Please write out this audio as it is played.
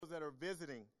that are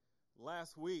visiting,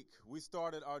 last week we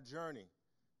started our journey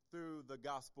through the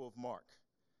Gospel of Mark,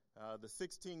 the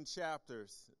 16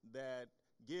 chapters that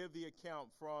give the account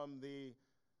from the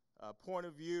point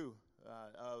of view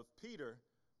of Peter,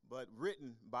 but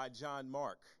written by John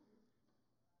Mark,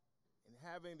 and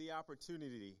having the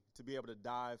opportunity to be able to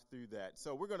dive through that.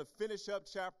 So we're going to finish up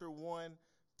chapter 1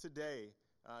 today.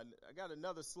 I got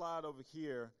another slide over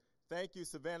here. Thank you,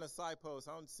 Savannah Sipos.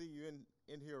 I don't see you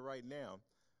in here right now,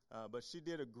 but she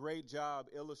did a great job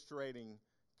illustrating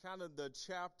kind of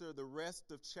the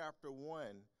rest of chapter 1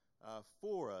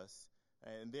 for us,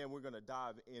 and then we're going to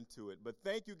dive into it. But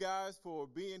thank you guys for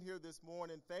being here this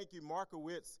morning. Thank you,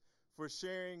 Markowitz, for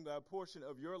sharing a portion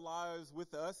of your lives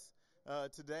with us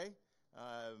today.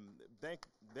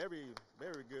 Very,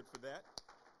 very good for that.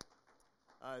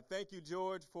 Thank you,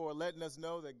 George, for letting us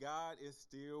know that God is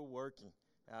still working,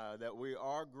 that we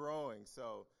are growing.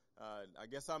 So I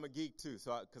guess I'm a geek too,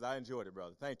 because I enjoyed it,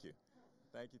 brother. Thank you.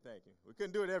 Thank you. We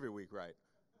couldn't do it every week, right?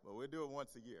 But we'll do it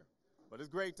once a year. But it's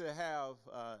great to have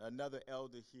another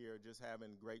elder here just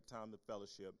having great time to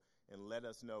fellowship and let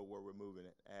us know where we're moving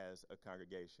as a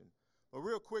congregation. But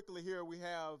real quickly here, we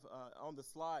have on the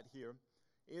slide here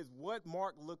is what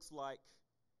Mark looks like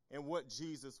and what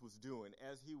Jesus was doing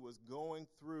as he was going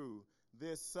through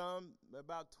this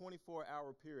about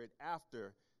 24-hour period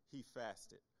after he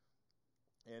fasted.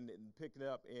 And picking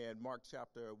up in Mark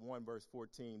chapter 1, verse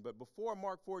 14. But before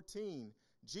Mark 14,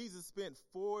 Jesus spent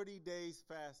 40 days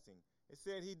fasting. It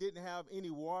said he didn't have any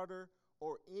water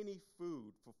or any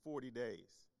food for 40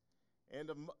 days. And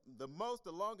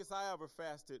the longest I ever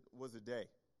fasted was a day.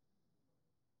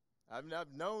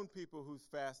 I've known people who's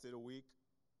fasted a week,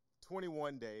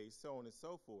 21 days, so on and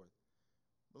so forth.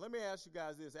 But let me ask you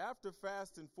guys this. After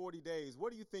fasting 40 days,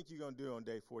 what do you think you're going to do on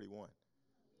day 41?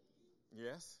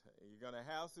 Yes, you're going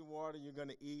to have some water, you're going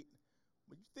to eat.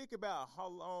 But you think about how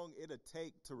long it'll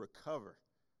take to recover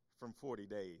from 40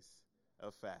 days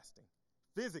of fasting.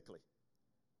 Physically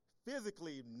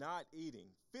not eating,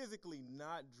 physically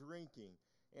not drinking.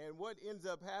 And what ends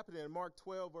up happening in Mark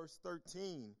 12, verse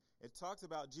 13, it talks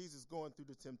about Jesus going through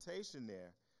the temptation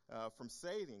there from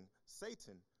Satan,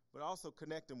 but also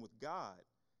connecting with God.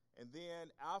 And then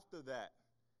after that,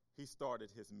 he started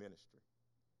his ministry.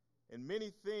 And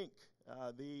many think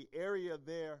the area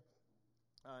there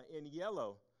in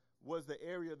yellow was the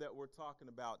area that we're talking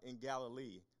about in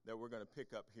Galilee that we're going to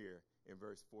pick up here in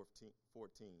verse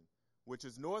 14, which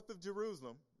is north of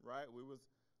Jerusalem, right?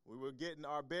 We were getting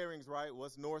our bearings right.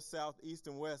 What's north, south, east,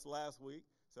 and west last week.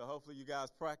 So hopefully you guys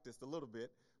practiced a little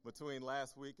bit between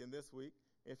last week and this week.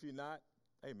 If you're not,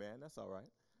 hey, man, that's all right.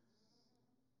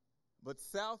 But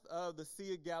south of the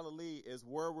Sea of Galilee is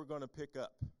where we're going to pick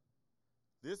up.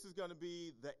 This is going to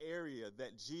be the area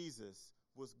that Jesus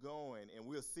was going, and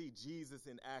we'll see Jesus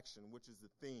in action, which is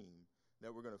the theme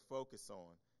that we're going to focus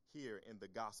on here in the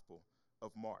Gospel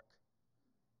of Mark.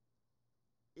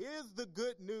 Is the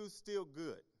good news still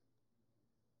good?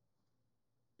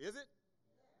 Is it?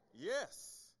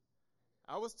 Yes.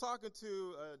 I was talking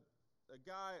to a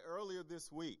guy earlier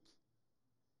this week,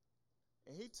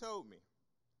 and he told me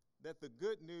that the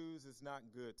good news is not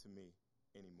good to me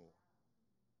anymore.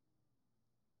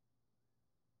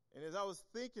 And as I was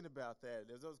thinking about that,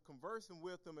 as I was conversing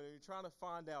with him and trying to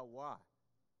find out why,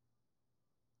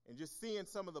 and just seeing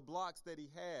some of the blocks that he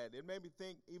had, it made me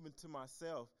think even to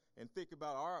myself and think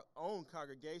about our own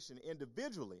congregation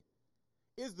individually.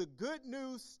 Is the good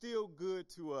news still good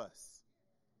to us?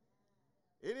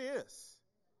 It is.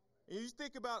 And you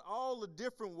think about all the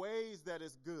different ways that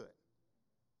it's good.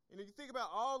 And if you think about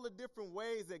all the different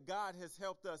ways that God has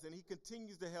helped us and he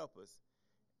continues to help us,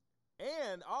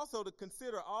 and also to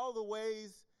consider all the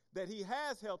ways that he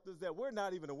has helped us that we're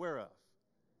not even aware of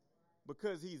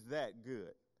because he's that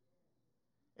good.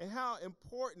 And how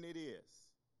important it is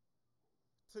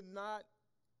to not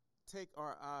take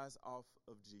our eyes off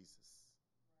of Jesus.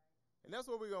 And that's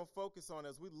what we're going to focus on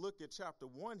as we look at chapter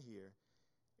 1 here,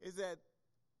 is that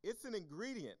it's an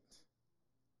ingredient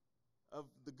of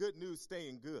the good news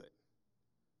staying good.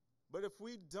 But if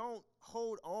we don't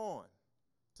hold on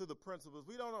to the principles,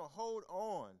 we don't hold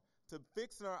on to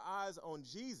fixing our eyes on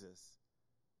Jesus,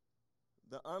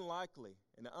 the unlikely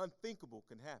and the unthinkable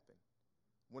can happen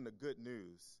when the good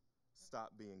news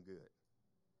stop being good.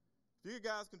 If you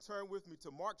guys can turn with me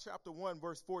to Mark chapter 1,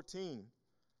 verse 14.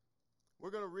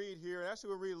 We're going to read here.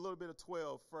 Actually, we'll read a little bit of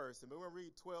 12 first, and we're going to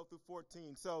read 12 through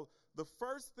 14. So the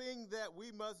first thing that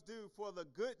we must do for the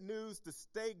good news to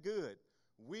stay good,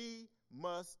 we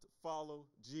must follow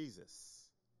Jesus.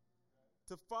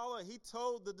 To follow, he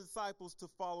told the disciples to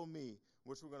follow me,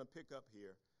 which we're going to pick up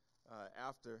here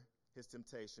after his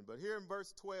temptation. But here in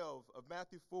verse 12 of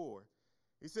Matthew 4,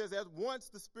 he says, at once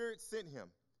the Spirit sent him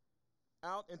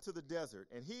out into the desert,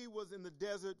 and he was in the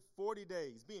desert 40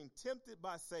 days, being tempted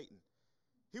by Satan.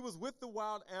 He was with the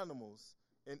wild animals,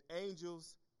 and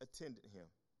angels attended him.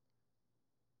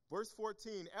 Verse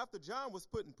 14, after John was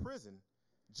put in prison,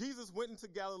 Jesus went into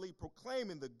Galilee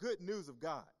proclaiming the good news of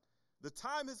God. The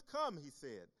time has come, he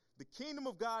said. The kingdom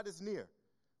of God is near.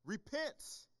 Repent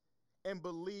and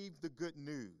believe the good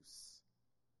news.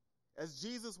 As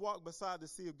Jesus walked beside the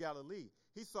Sea of Galilee,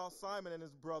 he saw Simon and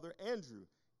his brother Andrew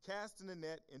casting a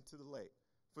net into the lake,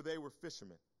 for they were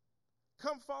fishermen.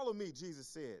 Come follow me, Jesus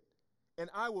said, and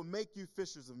I will make you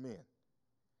fishers of men.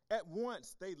 At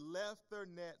once they left their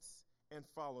nets and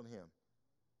followed him.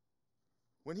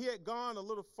 When he had gone a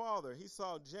little farther, he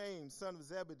saw James, son of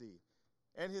Zebedee,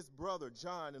 and his brother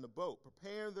John in a boat,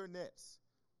 preparing their nets.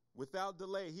 Without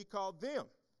delay, he called them,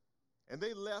 and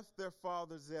they left their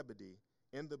father Zebedee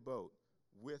in the boat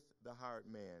with the hired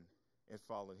man and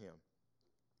followed him.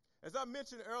 As I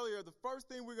mentioned earlier, the first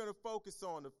thing we're going to focus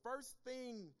on, the first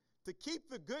thing to keep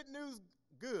the good news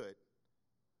good,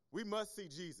 we must see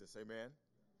Jesus, amen?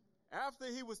 After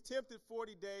he was tempted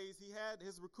 40 days, he had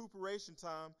his recuperation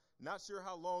time, not sure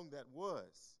how long that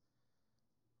was.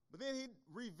 But then he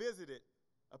revisited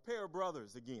a pair of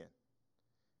brothers again.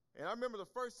 And I remember the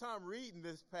first time reading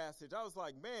this passage, I was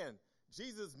like, man,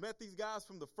 Jesus met these guys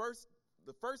from the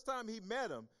first time he met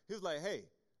them, he was like, hey,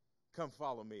 come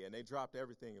follow me. And they dropped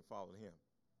everything and followed him.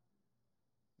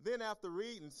 Then after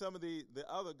reading some of the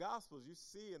other Gospels, you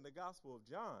see in the Gospel of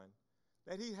John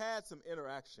that he had some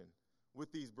interaction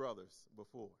with these brothers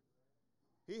before.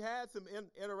 He had some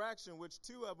interaction, which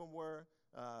two of them were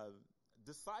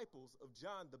disciples of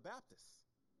John the Baptist.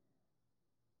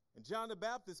 And John the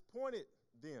Baptist pointed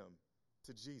them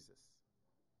to Jesus.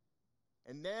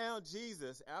 And now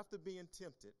Jesus, after being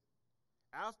tempted,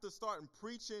 after starting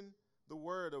preaching the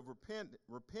word of repent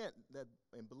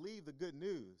and believe the good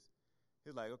news,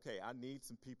 he's like, okay, I need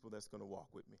some people that's going to walk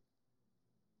with me.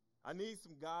 I need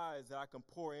some guys that I can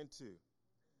pour into,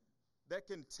 that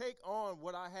can take on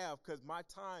what I have, because my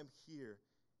time here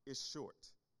is short.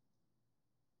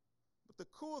 But the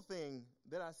cool thing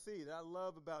that I see, that I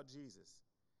love about Jesus,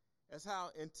 is how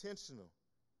intentional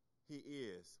he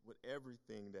is with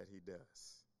everything that he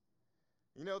does.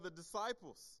 You know, the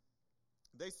disciples,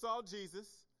 they saw Jesus.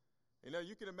 You know,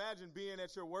 you can imagine being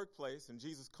at your workplace and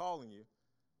Jesus calling you.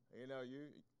 You know,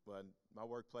 well, my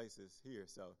workplace is here,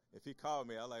 so if he called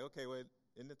me, I'm like, okay, well,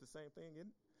 isn't it the same thing, isn't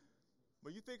it?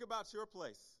 But you think about your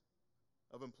place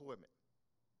of employment.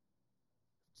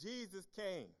 Jesus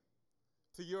came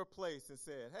to your place and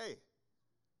said, hey,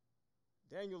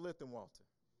 Daniel Lithenwalter.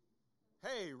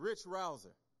 Hey, Rich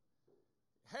Rouser.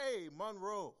 Hey,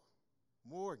 Monroe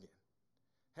Morgan.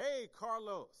 Hey,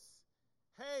 Carlos.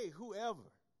 Hey,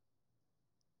 whoever.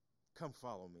 Come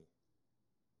follow me.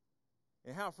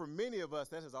 And how for many of us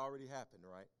that has already happened,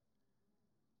 right?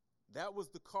 That was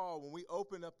the call when we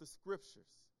opened up the scriptures,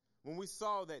 when we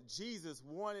saw that Jesus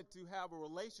wanted to have a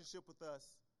relationship with us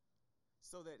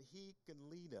so that he can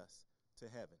lead us to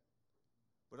heaven,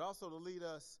 but also to lead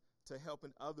us to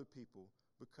helping other people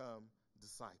become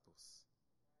disciples.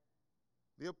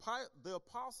 The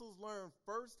apostles learned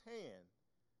firsthand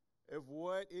of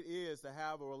what it is to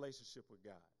have a relationship with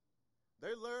God.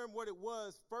 They learned what it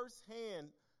was firsthand,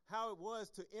 how it was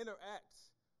to interact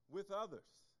with others,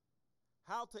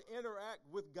 how to interact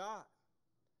with God,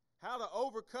 how to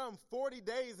overcome 40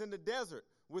 days in the desert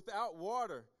without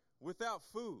water, without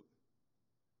food,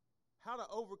 how to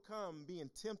overcome being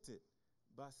tempted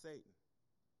by Satan.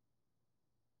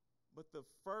 But the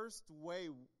first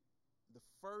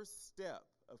step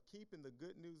of keeping the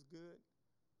good news good,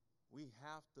 we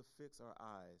have to fix our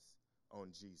eyes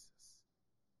on Jesus.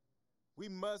 We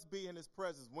must be in his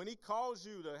presence. When he calls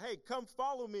you to, hey, come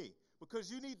follow me,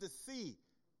 because you need to see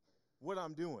what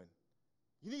I'm doing.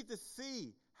 You need to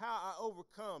see how I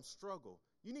overcome struggle.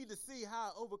 You need to see how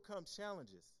I overcome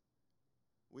challenges.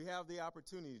 We have the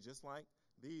opportunity, just like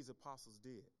these apostles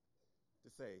did, to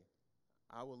say,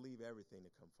 I will leave everything to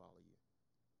come follow you.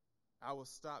 I will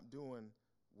stop doing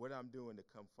what I'm doing to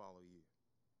come follow you.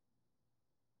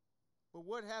 But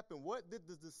what happened? What did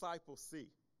the disciples see?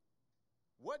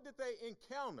 What did they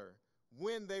encounter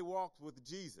when they walked with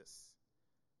Jesus?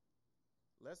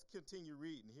 Let's continue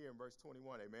reading here in verse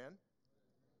 21, amen?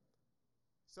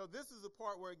 So this is the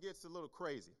part where it gets a little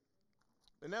crazy.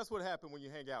 And that's what happened when you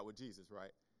hang out with Jesus,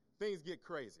 right? Things get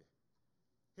crazy.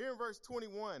 Here in verse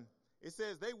 21, it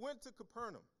says, they went to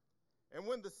Capernaum. And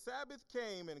when the Sabbath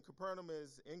came, and Capernaum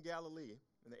is in Galilee,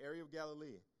 in the area of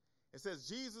Galilee, it says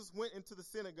Jesus went into the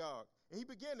synagogue, and he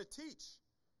began to teach.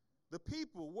 The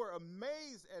people were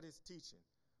amazed at his teaching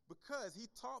because he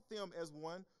taught them as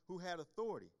one who had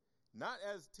authority, not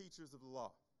as teachers of the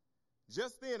law.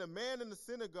 Just then, a man in the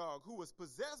synagogue who was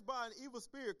possessed by an evil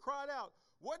spirit cried out,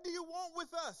 "What do you want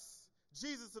with us,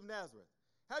 Jesus of Nazareth?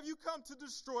 Have you come to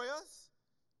destroy us?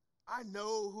 I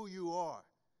know who you are,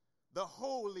 the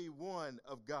Holy One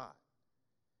of God."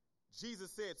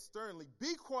 Jesus said sternly,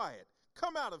 "Be quiet,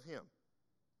 come out of him."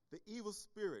 The evil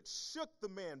spirit shook the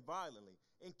man violently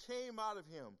and came out of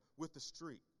him with a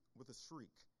shriek.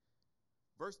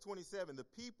 Verse 27, the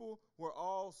people were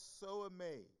all so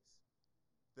amazed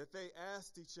that they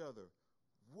asked each other,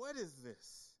 "What is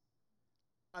this?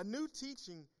 A new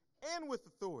teaching and with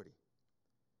authority.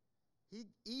 He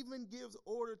even gives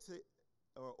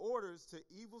orders to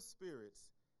evil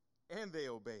spirits, and they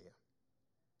obey him."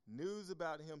 News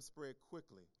about him spread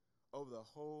quickly over the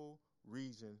whole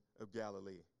region of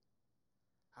Galilee.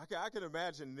 I can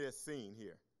imagine this scene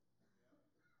here.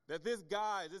 That this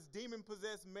guy, this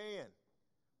demon-possessed man,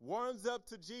 runs up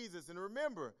to Jesus. And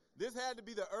remember, this had to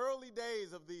be the early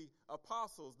days of the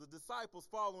apostles, the disciples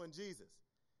following Jesus.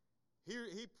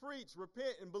 He preached,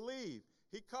 repent, and believe.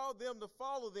 He called them to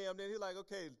follow them. Then he's like,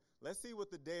 okay, let's see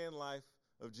what the day in life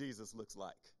of Jesus looks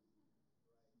like.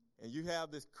 And you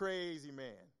have this crazy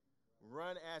man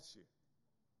run at you.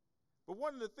 But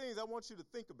one of the things I want you to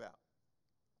think about,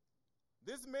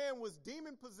 this man was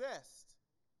demon-possessed,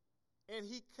 and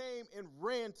he came and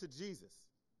ran to Jesus.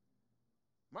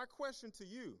 My question to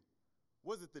you,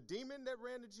 was it the demon that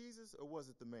ran to Jesus, or was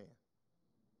it the man?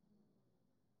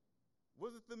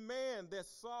 Was it the man that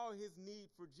saw his need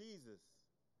for Jesus,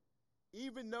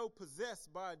 even though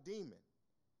possessed by a demon,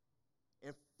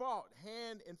 and fought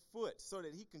hand and foot so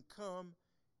that he can come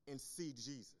and see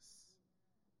Jesus?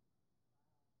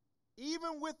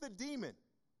 Even with the demon.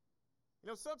 You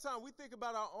know, sometimes we think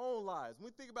about our own lives.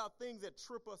 We think about things that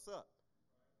trip us up.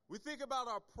 We think about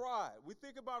our pride. We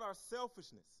think about our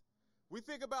selfishness. We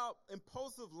think about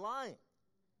impulsive lying.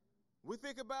 We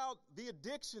think about the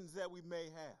addictions that we may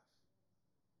have.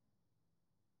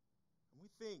 And we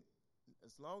think,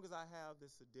 as long as I have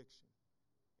this addiction,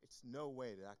 it's no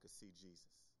way that I could see Jesus.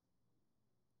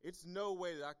 It's no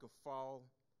way that I could fall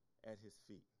at his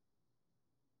feet.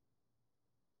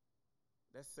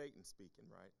 That's Satan speaking,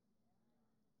 right?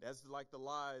 That's like the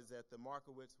lies that the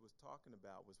Markowitz was talking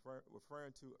about, was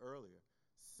referring to earlier.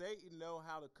 Satan knows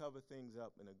how to cover things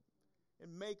up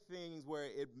and make things where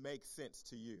it makes sense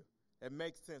to you. It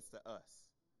makes sense to us.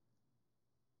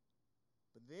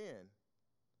 But then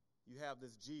you have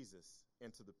this Jesus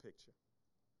into the picture.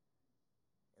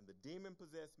 And the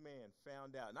demon-possessed man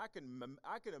found out. And I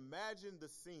can imagine the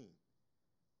scene.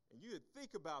 And you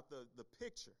think about the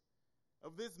picture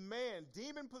of this man,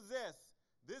 demon-possessed,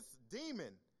 this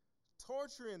demon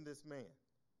torturing this man,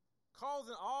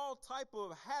 causing all type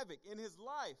of havoc in his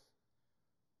life.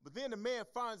 But then the man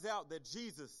finds out that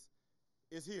Jesus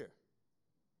is here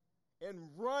and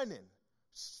running,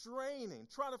 straining,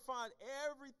 trying to find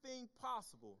everything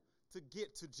possible to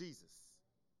get to Jesus.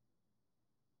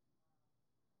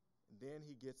 And then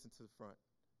he gets into the front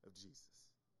of Jesus.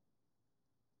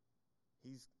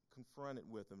 He's confronted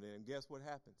with him. And guess what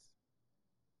happens?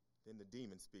 Then the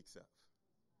demon speaks up.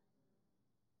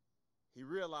 He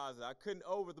realized I couldn't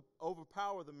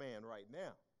overpower the man right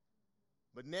now.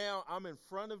 But now I'm in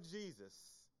front of Jesus,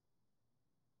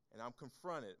 and I'm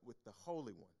confronted with the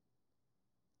Holy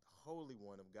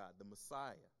One of God, the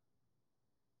Messiah.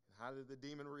 And how did the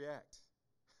demon react?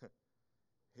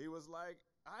 He was like,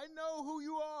 I know who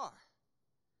you are.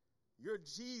 You're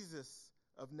Jesus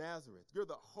of Nazareth. You're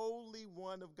the Holy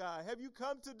One of God. Have you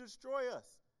come to destroy us?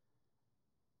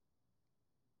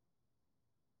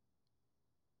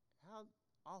 How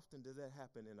often does that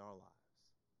happen in our lives?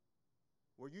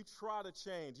 Where you try to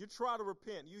change, you try to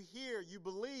repent, you hear, you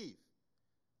believe.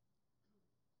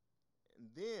 And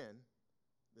then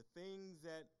the things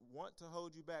that want to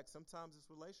hold you back, sometimes it's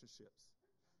relationships.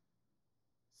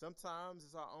 Sometimes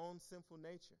it's our own sinful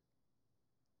nature.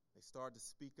 They start to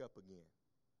speak up again.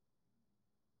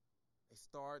 They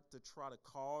start to try to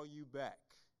call you back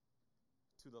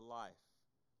to the life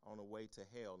on the way to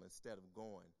hell instead of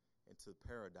going into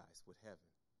paradise with heaven.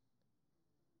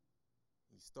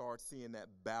 You start seeing that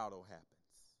battle happens.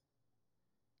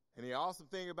 And the awesome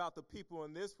thing about the people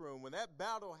in this room, when that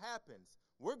battle happens,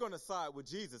 we're going to side with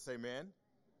Jesus, amen?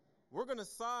 We're going to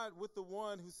side with the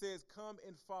one who says, come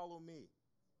and follow me.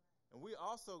 And we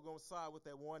also going to side with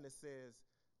that one that says,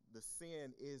 the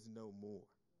sin is no more.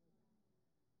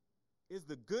 Is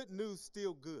the good news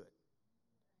still good?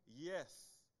 Yes.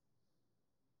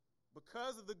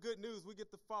 Because of the good news, we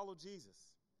get to follow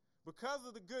Jesus. Because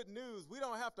of the good news, we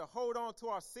don't have to hold on to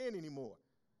our sin anymore.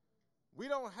 We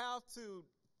don't have to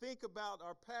think about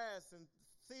our past and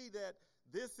see that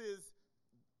this is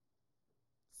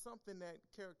something that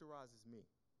characterizes me.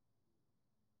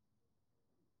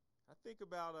 I think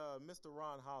about Mr.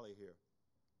 Ron Holly here.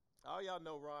 All y'all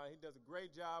know Ron. He does a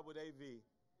great job with AV.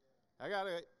 I got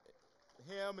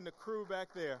him and the crew back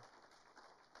there.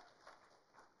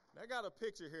 I got a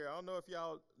picture here. I don't know if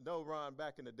y'all know Ron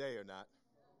back in the day or not.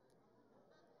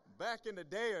 Back in the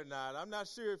day or not. I'm not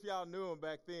sure if y'all knew him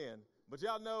back then. But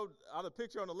y'all know, out of the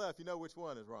picture on the left, you know which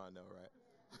one is Ron, though, right?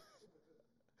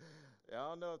 I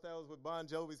don't know if that was with Bon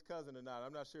Jovi's cousin or not.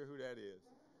 I'm not sure who that is.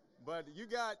 But you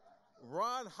got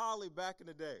Ron Holly back in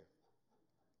the day.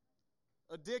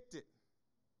 Addicted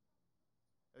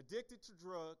to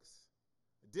drugs,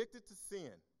 addicted to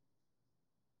sin.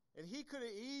 And he could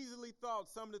have easily thought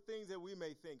some of the things that we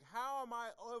may think. How am I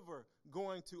ever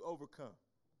going to overcome?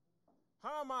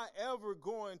 How am I ever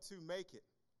going to make it?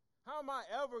 How am I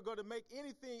ever going to make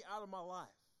anything out of my life?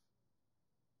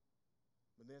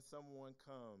 But then someone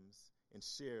comes and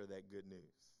share that good news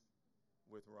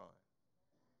with Ron.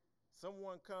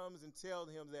 Someone comes and tells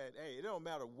him that, hey, it don't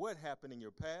matter what happened in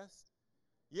your past.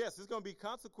 Yes, there's going to be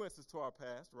consequences to our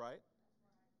past, right?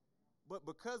 But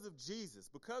because of Jesus,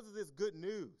 because of this good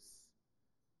news,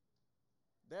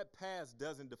 that past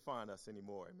doesn't define us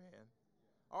anymore, man.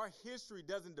 Our history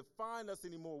doesn't define us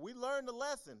anymore. We learn the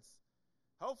lessons.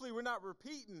 Hopefully we're not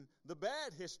repeating the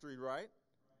bad history, right?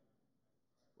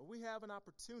 But we have an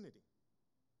opportunity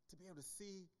to be able to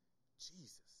see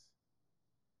Jesus.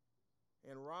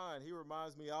 And Ron, he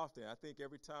reminds me often, I think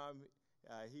every time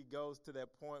he goes to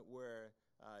that point where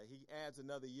he adds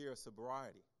another year of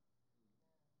sobriety.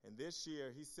 And this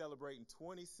year, he's celebrating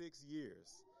 26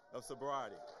 years of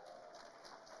sobriety.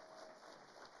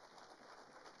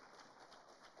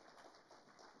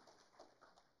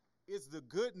 Is the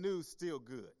good news still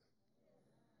good?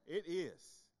 It is.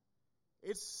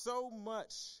 It's so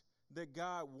much that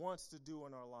God wants to do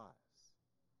in our lives.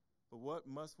 But what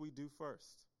must we do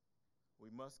first? We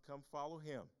must come follow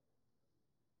him.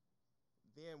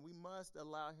 Then we must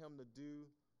allow him to do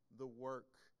the work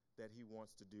that he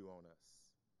wants to do on us.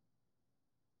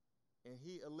 And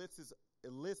he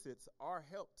elicits our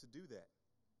help to do that.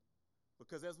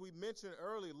 Because as we mentioned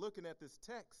earlier, looking at this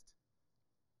text,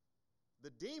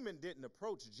 the demon didn't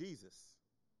approach Jesus.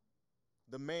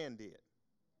 The man did.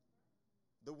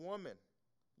 The woman,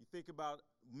 you think about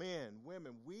men,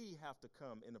 women, we have to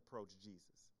come and approach Jesus.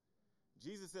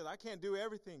 Jesus said, I can't do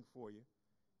everything for you,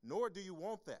 nor do you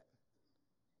want that.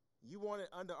 You want it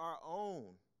under our own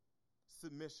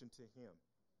submission to him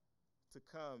to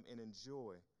come and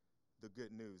enjoy the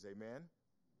good news. Amen?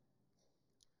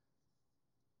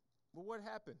 But what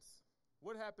happens?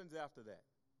 What happens after that?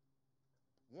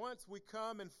 Once we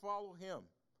come and follow him,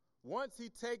 once he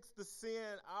takes the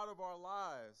sin out of our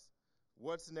lives,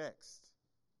 what's next?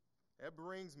 That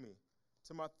brings me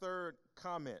to my third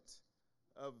comment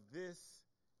of this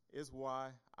is why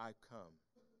I come.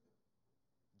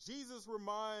 Jesus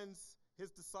reminds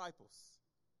his disciples.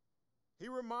 He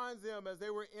reminds them as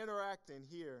they were interacting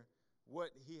here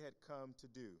what he had come to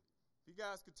do. If you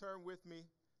guys could turn with me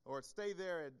or stay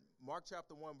there at Mark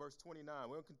chapter 1, verse 29.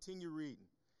 We'll continue reading.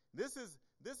 This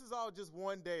is all just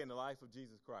one day in the life of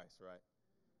Jesus Christ, right?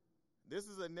 This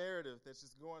is a narrative that's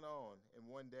just going on in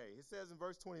one day. It says in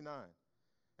verse 29,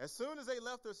 as soon as they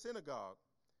left their synagogue,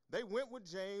 they went with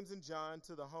James and John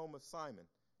to the home of Simon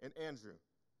and Andrew.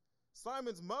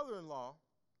 Simon's mother-in-law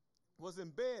was in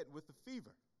bed with a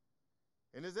fever,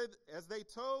 and as they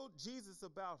told Jesus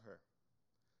about her.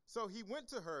 So he went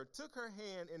to her, took her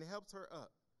hand, and helped her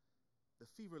up. The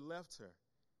fever left her,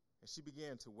 and she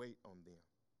began to wait on them.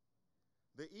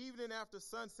 The evening after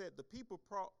sunset, the people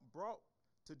brought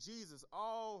to Jesus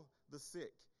all the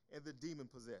sick and the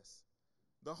demon-possessed.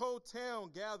 The whole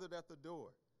town gathered at the door,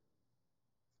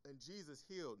 and Jesus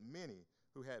healed many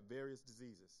who had various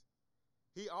diseases.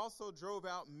 He also drove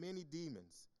out many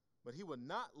demons, but he would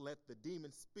not let the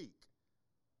demons speak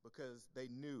because they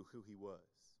knew who he was.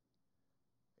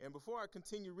 And before I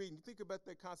continue reading, you think about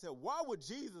that concept. Why would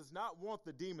Jesus not want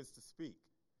the demons to speak?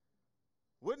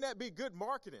 Wouldn't that be good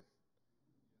marketing?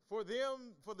 For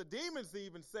them, for the demons to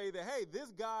even say that, hey,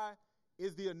 this guy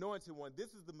is the anointed one.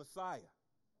 This is the Messiah.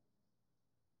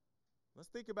 Let's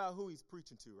think about who he's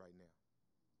preaching to right now.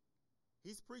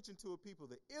 He's preaching to a people,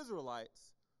 the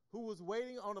Israelites, who was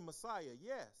waiting on a Messiah,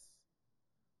 yes.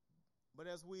 But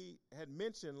as we had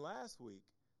mentioned last week,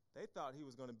 they thought he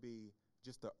was going to be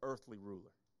just an earthly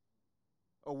ruler,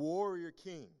 a warrior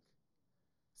king,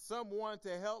 someone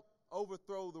to help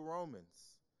overthrow the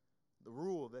Romans. the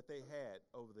rule that they had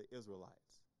over the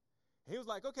Israelites. He was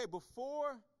like, okay,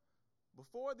 before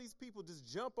these people just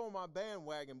jump on my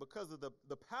bandwagon because of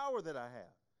the power that I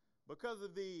have, because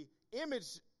of the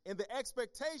image and the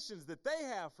expectations that they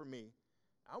have for me,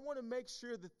 I want to make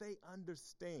sure that they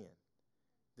understand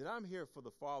that I'm here for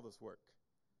the Father's work,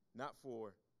 not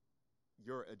for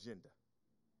your agenda.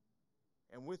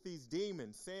 And with these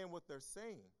demons saying what they're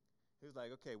saying, he was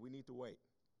like, okay, we need to wait.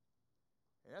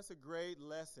 And that's a great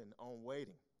lesson on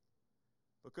waiting.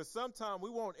 Because sometimes we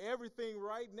want everything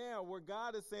right now, where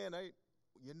God is saying, hey,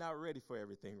 you're not ready for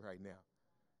everything right now.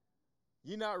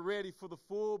 You're not ready for the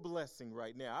full blessing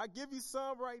right now. I give you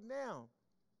some right now.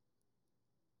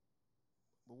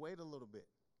 But wait a little bit.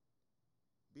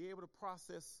 Be able to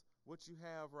process what you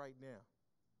have right now.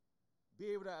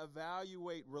 Be able to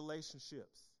evaluate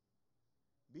relationships.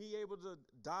 Be able to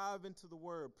dive into the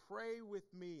Word. Pray with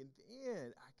me, and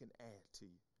then I can add to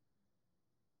you.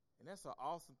 And that's an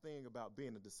awesome thing about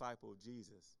being a disciple of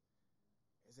Jesus,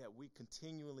 is that we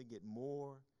continually get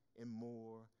more and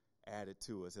more added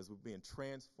to us as we're being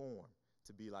transformed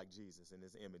to be like Jesus in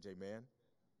his image. Amen.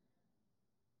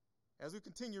 As we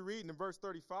continue reading in verse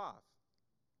 35,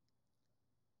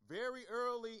 very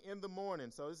early in the morning,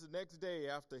 so this is the next day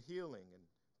after healing and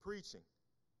preaching.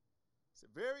 So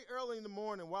very early in the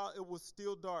morning, while it was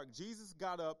still dark, Jesus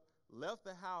got up, left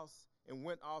the house, and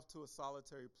went off to a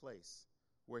solitary place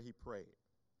where he prayed.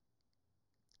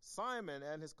 Simon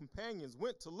and his companions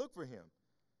went to look for him.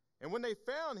 And when they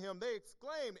found him, they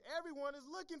exclaimed, "Everyone is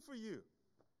looking for you."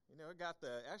 You know, it got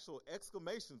the actual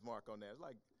exclamation mark on there. It's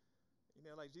like, you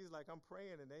know, like Jesus, like, I'm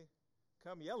praying, and they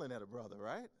come yelling at a brother,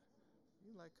 right?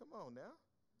 You're like, come on now.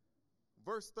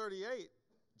 Verse 38,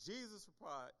 Jesus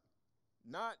replied,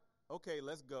 not, okay,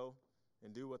 let's go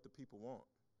and do what the people want.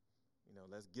 You know,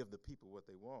 let's give the people what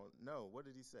they want. No, what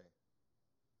did he say?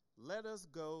 Let us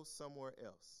go somewhere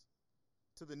else,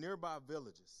 to the nearby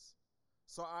villages,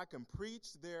 so I can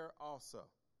preach there also.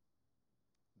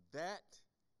 That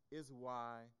is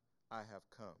why I have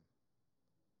come.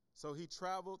 So he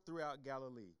traveled throughout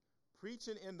Galilee,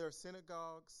 preaching in their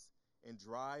synagogues and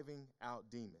driving out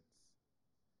demons.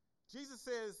 Jesus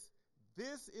says,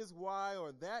 this is why,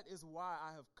 or that is why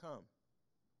I have come.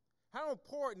 How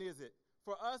important is it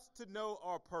for us to know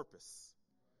our purpose?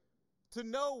 To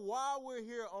know why we're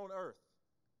here on earth.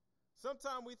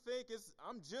 Sometimes we think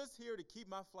I'm just here to keep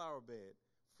my flower bed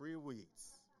free of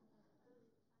weeds.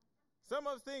 Some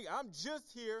of us think I'm just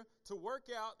here to work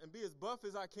out and be as buff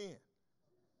as I can.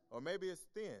 Or maybe as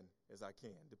thin as I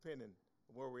can, depending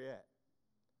on where we're at.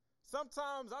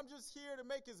 Sometimes I'm just here to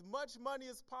make as much money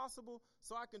as possible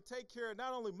so I can take care of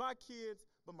not only my kids,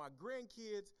 but my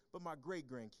grandkids, but my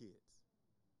great-grandkids.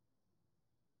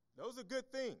 Those are good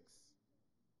things.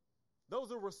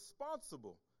 Those are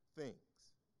responsible things.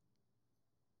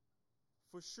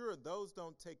 For sure, those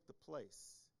don't take the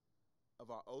place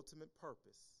of our ultimate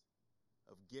purpose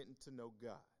of getting to know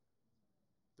God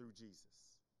through Jesus.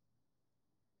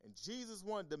 And Jesus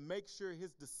wanted to make sure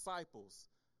his disciples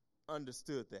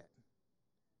understood that.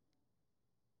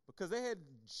 Because they had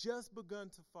just begun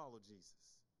to follow Jesus.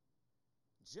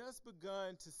 Just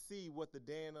begun to see what the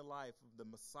day in the life of the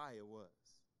Messiah was.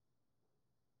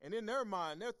 And in their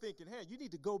mind, they're thinking, hey, you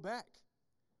need to go back.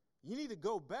 You need to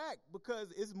go back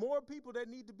because it's more people that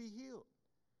need to be healed.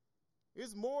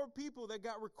 It's more people that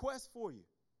got requests for you.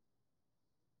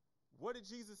 What did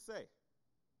Jesus say?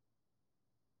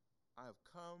 I have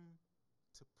come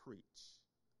to preach.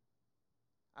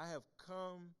 I have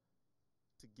come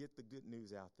to get the good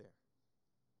news out there.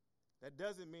 That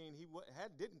doesn't mean he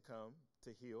didn't come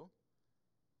to heal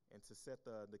and to set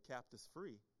the captives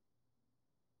free.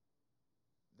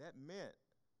 That meant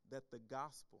that the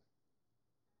gospel,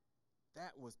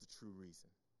 that was the true reason.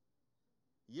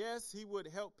 Yes, he would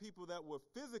help people that were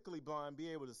physically blind be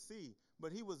able to see,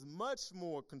 but he was much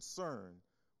more concerned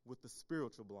with the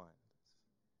spiritual blindness.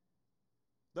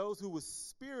 Those who were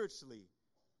spiritually,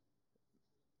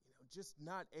 just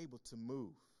not able to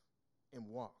move and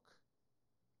walk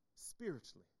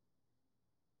spiritually.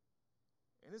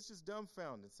 And it's just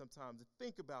dumbfounding sometimes to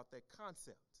think about that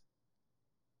concept.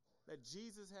 That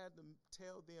Jesus had to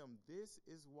tell them, this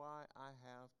is why I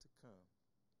have to come.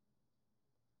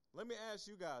 Let me ask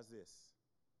you guys this.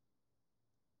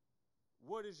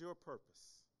 What is your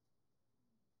purpose?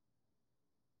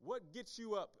 What gets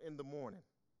you up in the morning?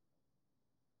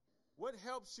 What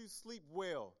helps you sleep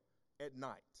well at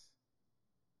night?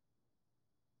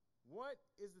 What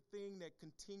is the thing that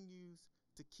continues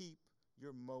to keep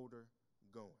your motor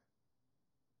going?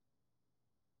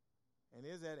 And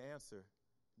is that answer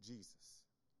Jesus?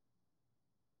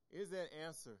 Is that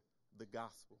answer the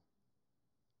gospel?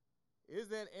 Is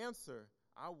that answer,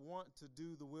 I want to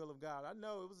do the will of God? I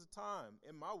know it was a time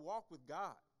in my walk with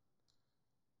God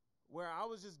where I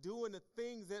was just doing the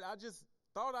things that I just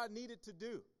thought I needed to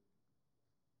do.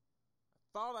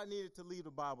 I thought I needed to lead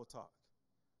a Bible talk.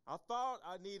 I thought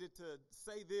I needed to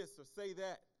say this or say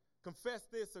that, confess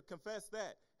this or confess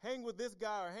that, hang with this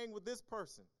guy or hang with this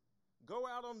person, go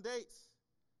out on dates,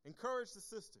 encourage the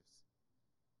sisters.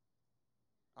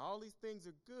 All these things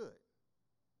are good.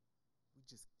 We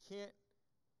just can't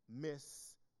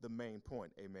miss the main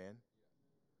point, amen?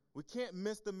 We can't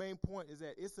miss the main point, is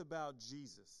that it's about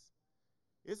Jesus.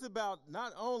 It's about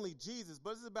not only Jesus,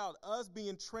 but it's about us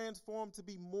being transformed to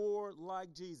be more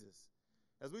like Jesus.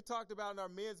 As we talked about in our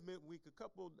men's midweek a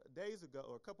couple days ago,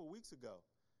 or a couple weeks ago,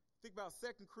 think about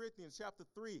 2 Corinthians chapter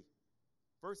 3,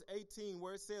 verse 18,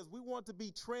 where it says we want to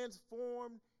be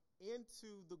transformed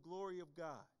into the glory of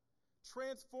God,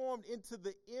 transformed into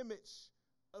the image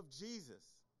of Jesus.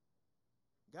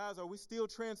 Guys, are we still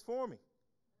transforming?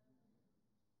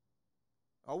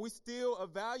 Are we still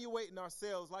evaluating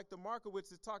ourselves like the Markowitz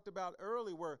had talked about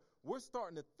earlier, where we're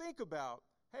starting to think about,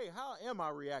 hey, how am I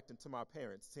reacting to my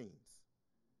parents' teens?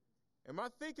 Am I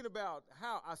thinking about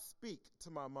how I speak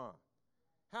to my mom?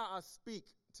 How I speak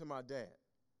to my dad?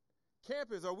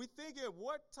 Campus, are we thinking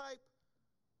what type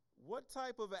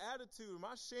of attitude am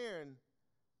I sharing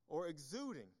or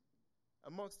exuding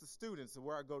amongst the students of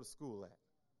where I go to school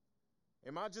at?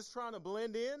 Am I just trying to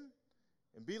blend in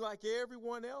and be like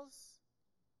everyone else?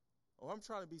 Or I'm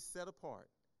trying to be set apart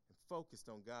and focused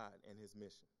on God and his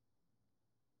mission?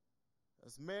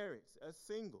 As marrieds, as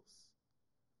singles,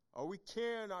 are we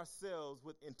carrying ourselves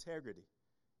with integrity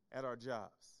at our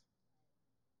jobs?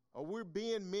 Are we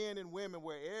being men and women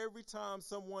where every time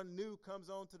someone new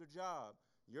comes onto the job,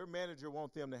 your manager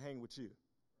wants them to hang with you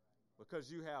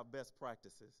because you have best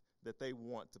practices that they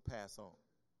want to pass on?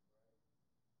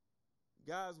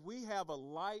 Guys, we have a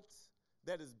light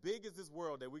that is big as this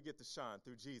world that we get to shine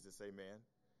through Jesus, amen.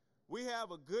 We have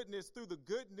a goodness through the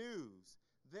good news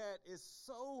that is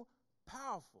so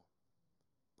powerful.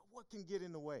 But what can get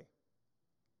in the way?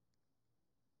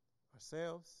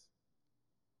 Ourselves,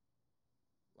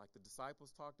 like the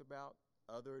disciples talked about,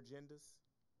 other agendas,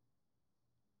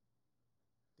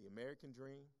 the American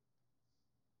dream.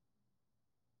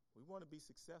 We want to be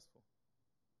successful.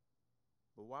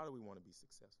 But why do we want to be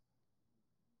successful?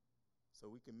 So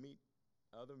we can meet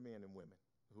other men and women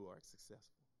who are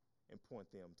successful and point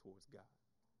them towards God.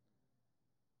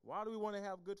 Why do we want to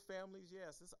have good families?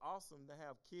 Yes, it's awesome to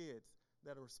have kids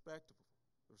that are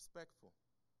respectful.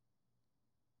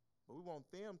 But we want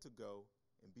them to go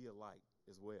and be a light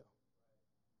as well.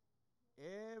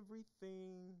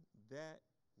 Everything that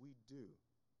we do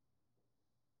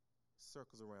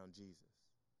circles around Jesus.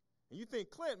 And you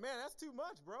think, Clint, man, that's too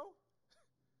much, bro.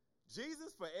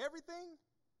 Jesus for everything?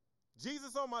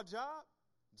 Jesus on my job?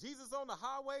 Jesus on the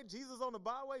highway? Jesus on the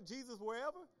byway? Jesus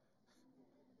wherever?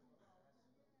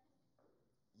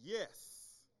 Yes.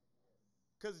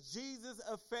 Because Jesus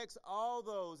affects all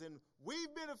those. And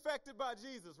we've been affected by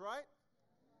Jesus, right?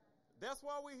 That's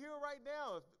why we're here right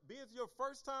now. Be it your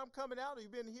first time coming out or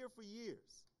you've been here for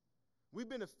years. We've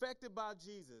been affected by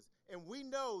Jesus. And we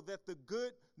know that the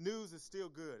good news is still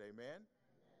good. Amen?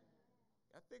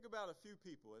 I think about a few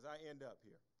people as I end up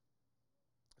here.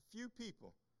 A few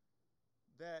people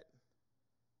that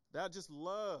I just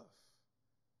love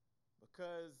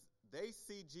because they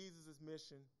see Jesus'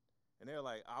 mission and they're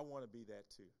like, I want to be that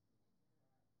too.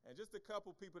 And just a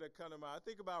couple people that come to mind. I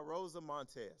think about Rosa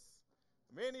Montez.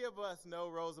 Many of us know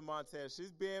Rosa Montez.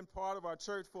 She's been part of our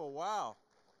church for a while.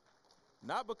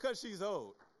 Not because she's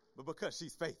old, but because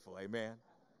she's faithful. Amen.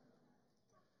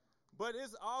 But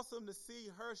it's awesome to see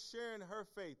her sharing her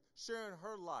faith, sharing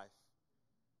her life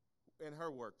in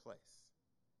her workplace,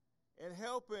 and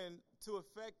helping to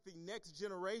affect the next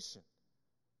generation,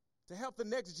 to help the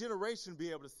next generation be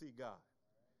able to see God,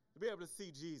 to be able to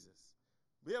see Jesus,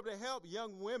 be able to help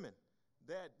young women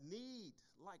that need,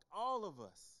 like all of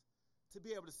us, to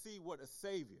be able to see what a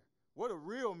Savior, what a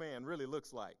real man really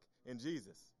looks like in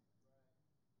Jesus.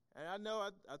 And I know,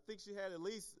 I think she had at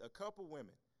least a couple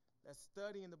women that's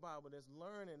studying the Bible, that's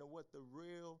learning of what the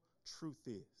real truth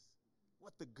is,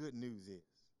 what the good news is.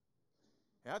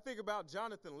 And I think about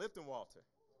Jonathan Lichtenwalter.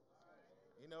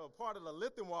 You know, part of the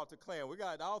Lichtenwalter clan. We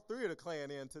got all three of the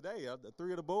clan in today, the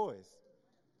three of the boys.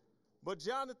 But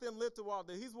Jonathan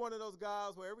Lichtenwalter, he's one of those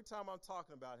guys where every time I'm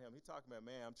talking about him, he's talking about,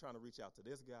 man, I'm trying to reach out to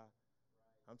this guy.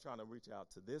 I'm trying to reach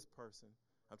out to this person.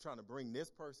 I'm trying to bring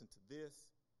this person to this.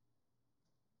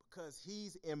 Because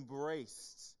he's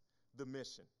embraced the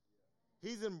mission.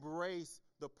 He's embraced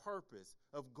the purpose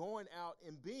of going out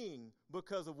and being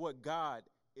because of what God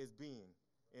is being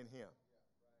in him.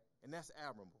 And that's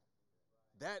admirable.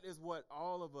 That is what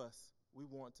all of us, we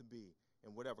want to be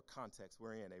in whatever context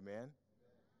we're in. Amen.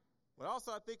 But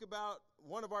also I think about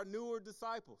one of our newer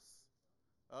disciples,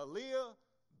 Leah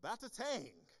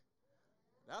Batatang.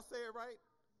 Did I say it right?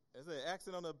 Is it an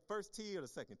accent on the first T or the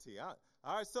second T? All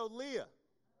right, so Leah,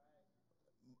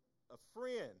 a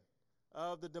friend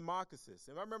of the Demarcuses.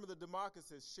 And I remember the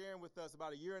Demarcuses sharing with us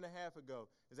about a year and a half ago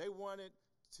is they wanted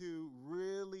to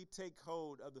really take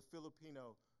hold of the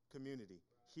Filipino community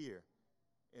here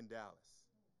in Dallas.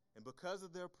 And because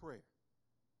of their prayer,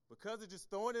 because of just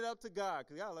throwing it up to God,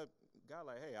 because God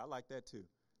like, hey, I like that too.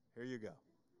 Here you go.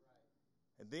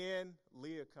 And then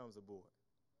Leah comes aboard.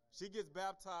 She gets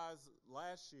baptized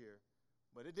last year,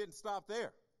 but it didn't stop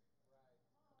there.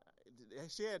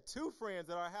 She had two friends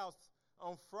at our house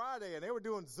on Friday, and they were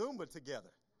doing Zumba together.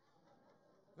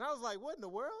 And I was like, what in the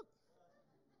world?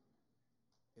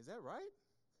 Is that right?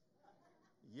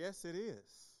 Yes, it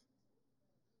is.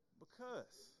 Because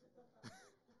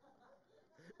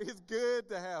it's good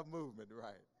to have movement,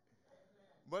 right?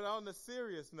 But on the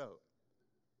serious note,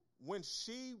 when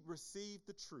she received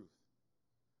the truth,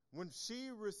 when she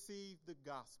received the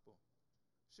gospel,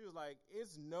 she was like,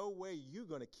 it's no way you're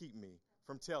going to keep me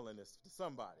from telling this to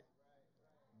somebody.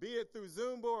 Be it through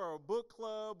Zumba or a book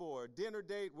club or a dinner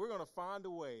date, we're going to find a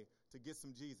way to get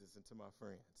some Jesus into my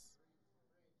friends.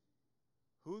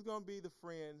 Who's going to be the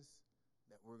friends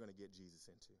that we're going to get Jesus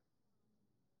into?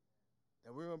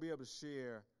 That we're going to be able to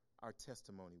share our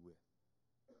testimony with?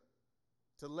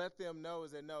 To let them know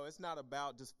is that, no, it's not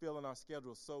about just filling our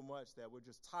schedule so much that we're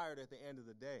just tired at the end of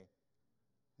the day.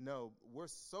 No, we're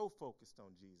so focused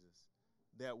on Jesus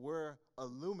that we're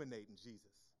illuminating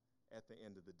Jesus at the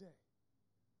end of the day.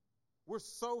 We're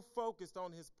so focused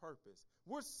on his purpose.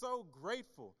 We're so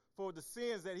grateful for the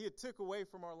sins that he had took away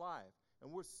from our life.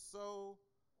 And we're so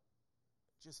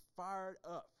just fired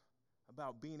up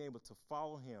about being able to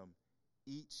follow him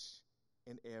each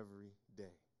and every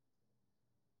day.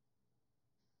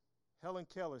 Helen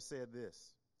Keller said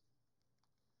this.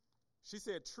 She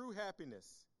said, true happiness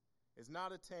is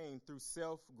not attained through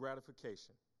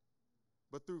self-gratification,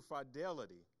 but through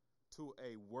fidelity to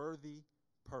a worthy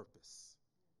purpose.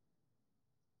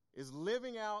 Is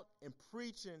living out and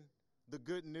preaching the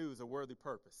good news a worthy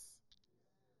purpose?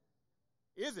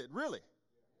 Is it really?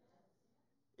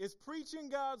 Is preaching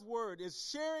God's word, is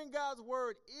sharing God's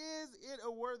word, is it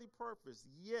a worthy purpose?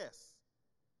 Yes.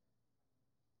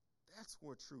 That's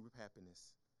where true happiness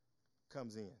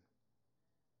comes in.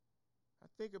 I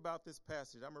think about this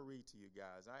passage. I'm going to read to you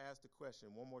guys. I asked the question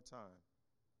one more time.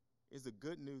 Is the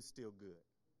good news still good?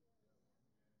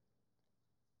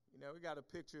 You know, we got a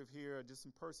picture of here of just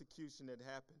some persecution that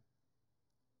happened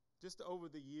just over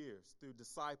the years through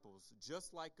disciples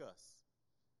just like us,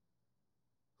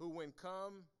 who when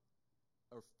come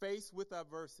or faced with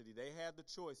adversity, they had the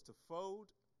choice to fold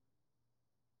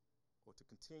or to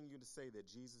continue to say that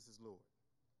Jesus is Lord.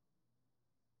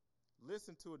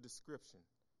 Listen to a description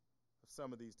of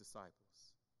some of these disciples.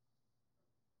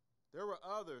 There were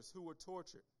others who were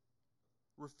tortured,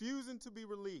 refusing to be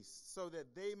released so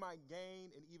that they might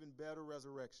gain an even better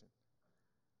resurrection.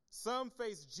 Some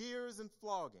faced jeers and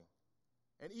flogging,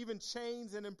 and even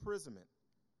chains and imprisonment.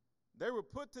 They were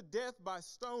put to death by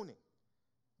stoning.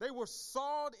 They were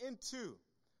sawed in two.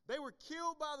 They were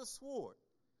killed by the sword.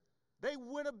 They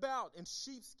went about in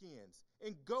sheepskins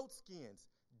and goatskins,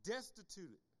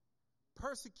 destitute,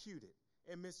 persecuted,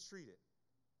 and mistreated.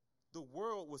 The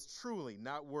world was truly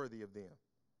not worthy of them.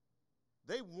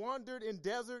 They wandered in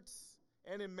deserts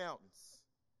and in mountains,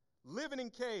 living in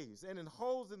caves and in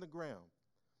holes in the ground.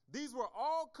 These were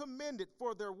all commended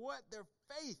for their what? Their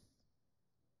faith.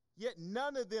 Yet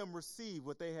none of them received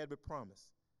what they had been promised.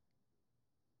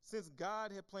 Since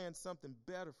God had planned something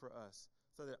better for us,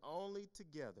 so that only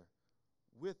together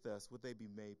with us would they be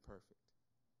made perfect.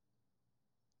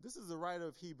 This is the writer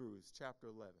of Hebrews chapter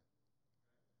 11,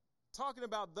 talking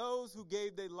about those who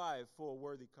gave their life for a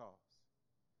worthy cause.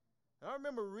 And I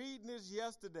remember reading this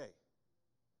yesterday,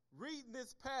 reading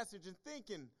this passage and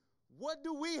thinking, what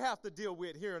do we have to deal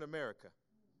with here in America?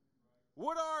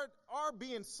 What are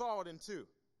being sawed in two?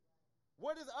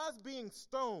 What is us being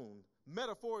stoned,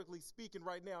 metaphorically speaking,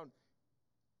 right now?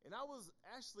 And I was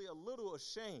actually a little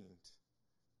ashamed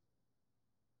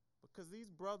because these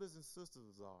brothers and sisters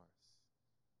of ours,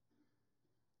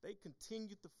 they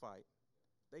continued to fight,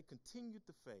 they continued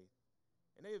to faith,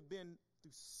 and they have been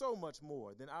through so much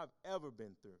more than I've ever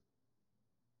been through.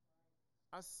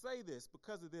 I say this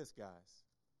because of this, guys.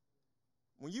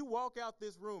 When you walk out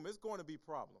this room, it's going to be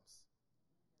problems.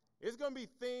 It's going to be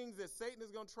things that Satan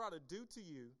is going to try to do to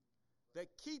you that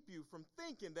keep you from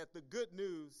thinking that the good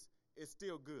news is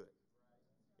still good.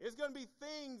 It's going to be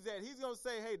things that he's going to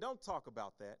say, hey, don't talk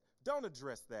about that. Don't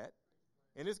address that.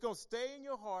 And it's going to stay in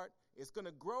your heart. It's going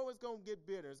to grow. It's going to get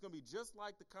bitter. It's going to be just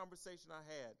like the conversation I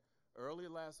had earlier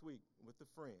last week with a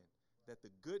friend, that the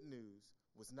good news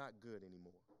was not good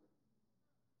anymore.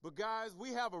 But guys, we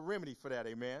have a remedy for that,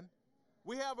 amen?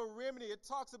 We have a remedy. It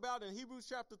talks about in Hebrews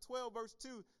chapter 12, verse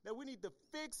 2, that we need to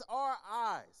fix our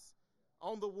eyes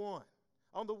on the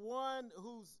one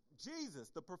who's Jesus,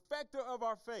 the perfecter of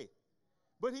our faith.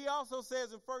 But he also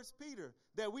says in 1 Peter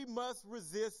that we must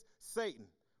resist Satan.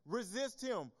 Resist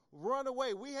him. Run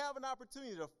away. We have an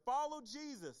opportunity to follow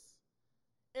Jesus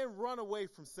and run away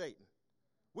from Satan.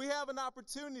 We have an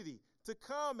opportunity to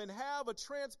come and have a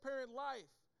transparent life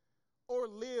or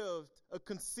live a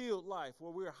concealed life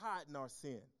where we're hiding our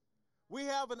sin. We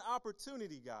have an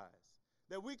opportunity, guys,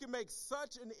 that we can make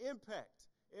such an impact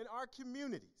in our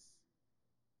communities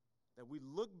that we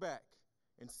look back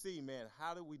and see, man,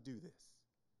 how do we do this?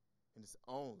 And it's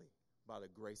only by the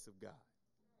grace of God.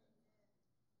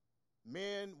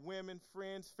 Men, women,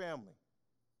 friends, family,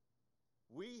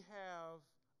 we have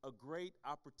a great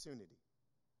opportunity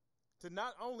to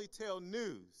not only tell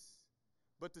news,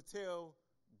 but to tell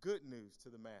good news to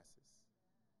the masses.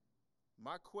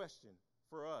 My question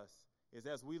for us is,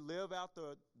 as we live out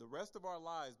the rest of our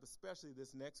lives, but especially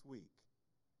this next week,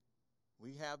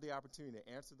 we have the opportunity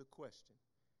to answer the question,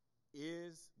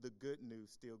 is the good news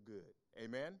still good?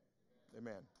 Amen?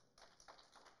 Amen.